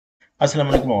अस्सलाम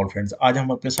वालेकुम all friends. आज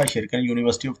हम आपके साथ शेयर करें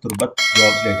university of Turbat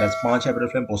jobs letters. 5 अप्रैल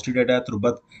में पोस्टेड डेट है।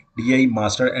 Turbat DI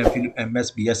master MPhil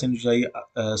MS BS इन चाहिए।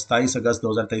 27 अगस्त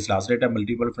 2023 लास्ट डेट है।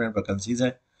 मल्टीपल फ्रेंड वैकेंसीज है।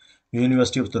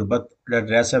 यूनिवर्सिटी ऑफ तुर्बत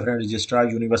एड्रेस है friend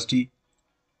registrar university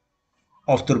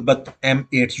of Turbat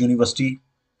M8 university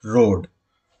road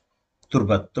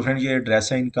Turbat. तो फ्रेंड ये एड्रेस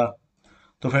है इनका।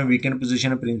 तो फ्रेंड वीकेंड पोजीशन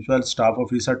है principal staff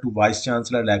officer to vice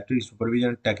chancellor electric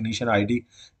supervision technician IT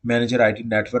manager IT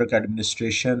network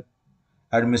administration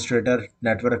administrator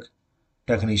network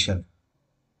technician.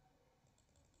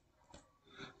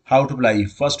 How to apply?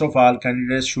 First of all,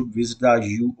 candidates should visit the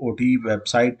UOT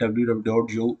website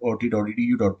www.uot.edu.pk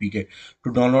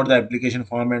to download the application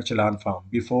form and challan form.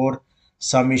 Before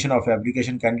submission of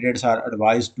application, candidates are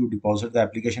advised to deposit the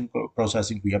application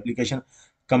processing fee. Application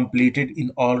completed in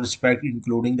all respect,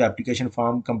 including the application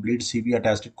form, complete CV,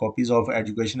 attested copies of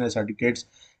educational certificates,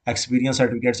 experience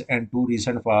certificates, and two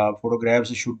recent photographs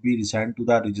should be sent to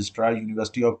the registrar,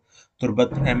 University of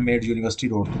Turbat, M8 University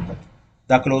Road, Turbat.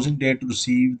 The closing date to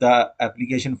receive the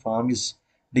application form is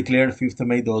declared 5th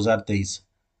May 2023.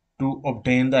 To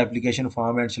obtain the application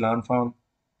form and challan form,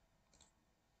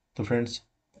 तो friends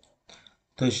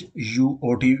तो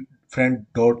UOT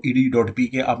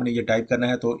friend.edu.pk आपने ये type करना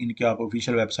है तो इनके आप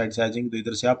official website से आ जाएंगे। तो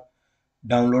इधर से आप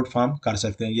डाउनलोड फॉर्म कर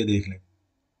सकते हैं। ये देख लें,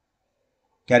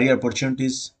 कैरियर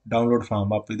अपॉर्चुनिटीज डाउनलोड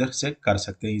फॉर्म आप इधर से कर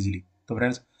सकते हैं इजीली। तो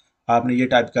फ्रेंड्स आपने ये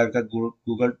टाइप कर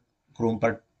गूगल क्रोम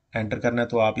पर एंटर करना है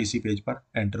तो आप इसी पेज पर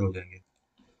एंटर हो जाएंगे।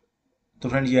 तो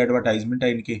फ्रेंड्स ये एडवर्टाइजमेंट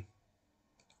है इनकी।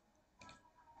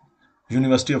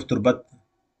 University of Turbat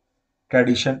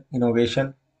tradition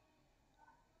innovation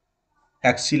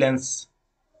excellence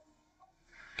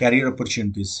career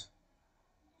opportunities.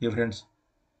 ये फ्रेंड्स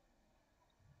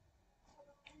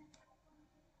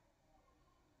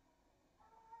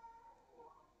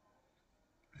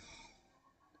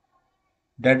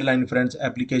डेडलाइन फ्रेंड्स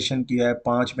एप्लीकेशन की है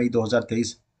 5 मई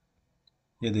 2023।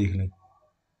 ये देख लें,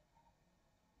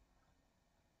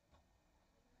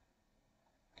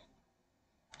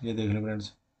 ये देख लें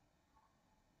फ्रेंड्स।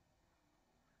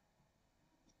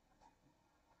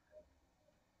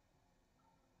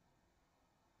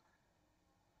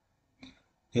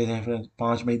 ये देखें फ्रेंड्स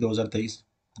 5 मई 2023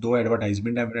 दो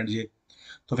एडवर्टाइजमेंट है फ्रेंड्स ये।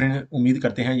 तो फ्रेंड उम्मीद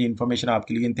करते हैं ये इन्फॉर्मेशन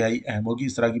आपके लिए इंतहाई अहम होगी।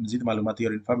 इस तरह की मजीद मालूमाती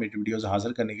और इन्फॉर्मेटिव वीडियोज़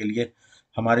हासिल करने के लिए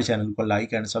हमारे चैनल को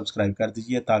लाइक एंड सब्सक्राइब कर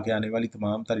दीजिए ताकि आने वाली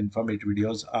तमाम तर इन्फॉर्मेटिव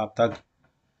वीडियोज़ आप तक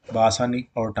बआसानी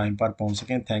और टाइम पर पहुँच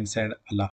सकें। Thanks and Allah.